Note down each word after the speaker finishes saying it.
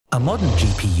A modern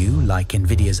GPU, like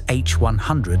NVIDIA's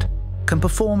H100, can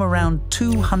perform around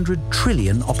 200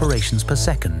 trillion operations per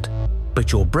second.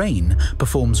 But your brain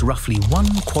performs roughly 1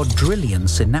 quadrillion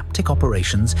synaptic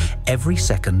operations every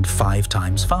second 5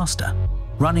 times faster,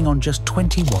 running on just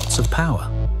 20 watts of power.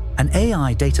 An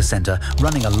AI data center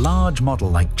running a large model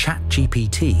like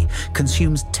ChatGPT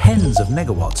consumes tens of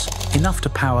megawatts, enough to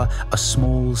power a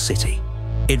small city.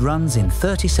 It runs in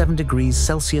 37 degrees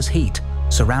Celsius heat,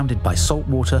 surrounded by salt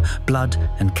water, blood,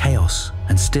 and chaos,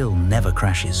 and still never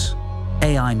crashes.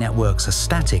 AI networks are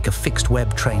static, a fixed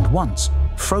web trained once,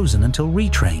 frozen until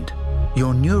retrained.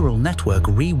 Your neural network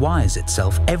rewires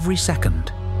itself every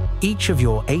second. Each of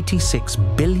your 86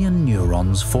 billion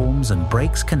neurons forms and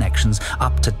breaks connections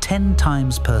up to 10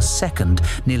 times per second,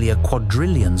 nearly a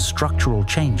quadrillion structural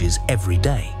changes every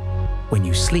day. When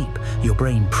you sleep, your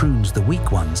brain prunes the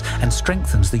weak ones and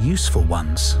strengthens the useful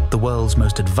ones, the world's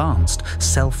most advanced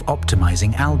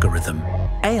self-optimizing algorithm.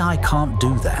 AI can't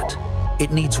do that.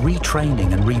 It needs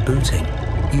retraining and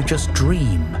rebooting. You just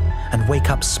dream and wake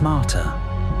up smarter.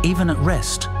 Even at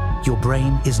rest, your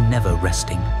brain is never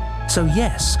resting. So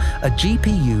yes, a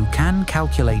GPU can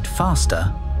calculate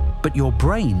faster, but your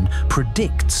brain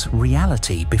predicts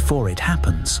reality before it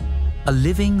happens. A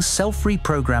living,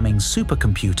 self-reprogramming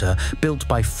supercomputer built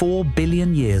by 4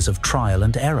 billion years of trial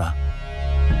and error.